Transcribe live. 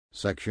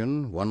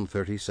Section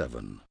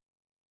 137.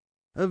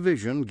 A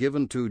vision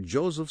given to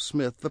Joseph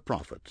Smith the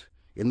prophet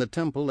in the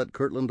temple at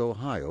Kirtland,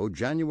 Ohio,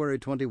 January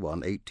 21,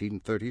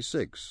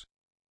 1836.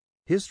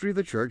 History of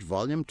the Church,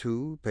 Volume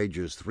 2,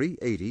 pages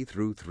 380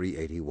 through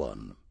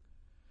 381.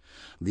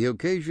 The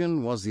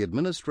occasion was the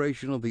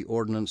administration of the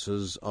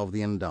ordinances of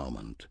the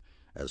endowment,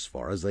 as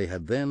far as they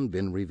had then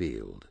been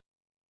revealed.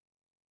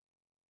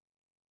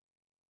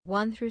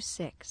 1 through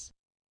 6.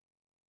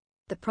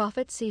 The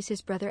prophet sees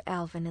his brother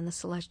Alvin in the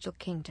celestial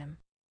kingdom.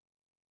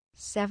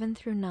 7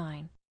 through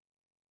 9.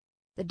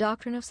 The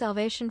doctrine of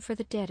salvation for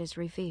the dead is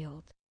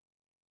revealed.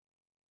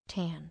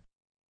 10.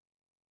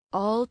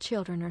 All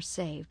children are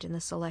saved in the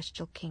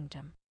celestial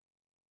kingdom.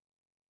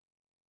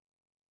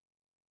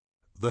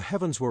 The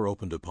heavens were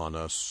opened upon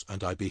us,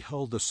 and I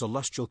beheld the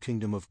celestial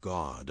kingdom of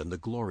God, and the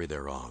glory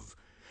thereof.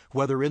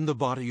 Whether in the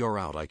body or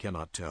out, I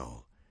cannot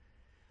tell.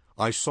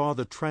 I saw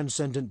the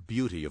transcendent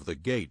beauty of the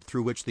gate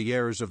through which the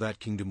heirs of that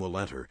kingdom will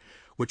enter,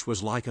 which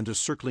was like unto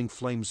circling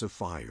flames of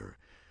fire.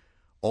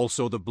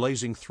 Also the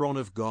blazing throne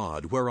of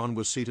God, whereon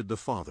was seated the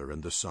Father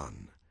and the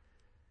Son.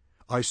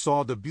 I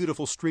saw the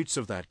beautiful streets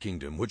of that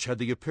kingdom, which had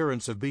the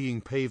appearance of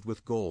being paved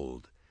with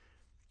gold.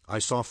 I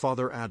saw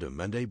Father Adam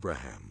and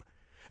Abraham,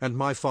 and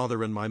my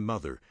father and my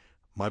mother,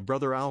 my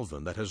brother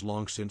Alvin that has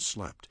long since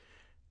slept,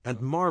 and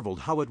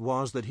marveled how it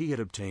was that he had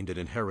obtained an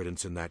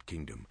inheritance in that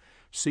kingdom,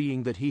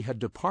 seeing that he had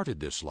departed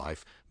this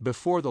life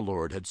before the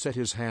Lord had set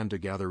his hand to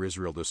gather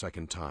Israel the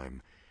second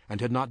time,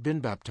 and had not been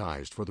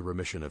baptized for the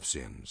remission of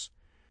sins.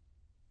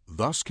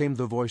 Thus came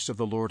the voice of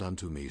the Lord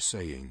unto me,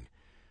 saying,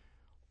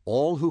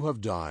 All who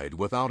have died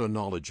without a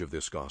knowledge of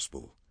this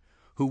gospel,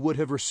 who would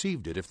have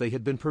received it if they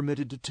had been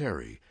permitted to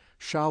tarry,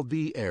 shall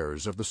be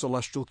heirs of the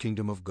celestial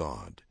kingdom of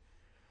God.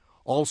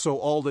 Also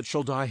all that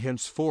shall die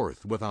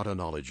henceforth without a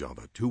knowledge of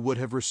it, who would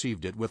have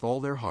received it with all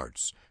their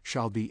hearts,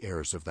 shall be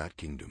heirs of that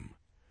kingdom.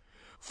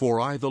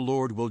 For I, the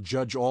Lord, will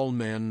judge all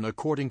men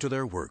according to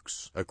their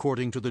works,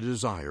 according to the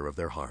desire of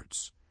their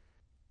hearts.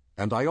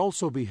 And I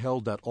also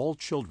beheld that all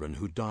children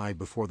who die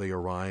before they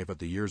arrive at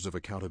the years of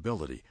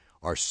accountability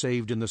are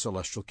saved in the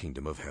celestial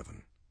kingdom of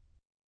heaven.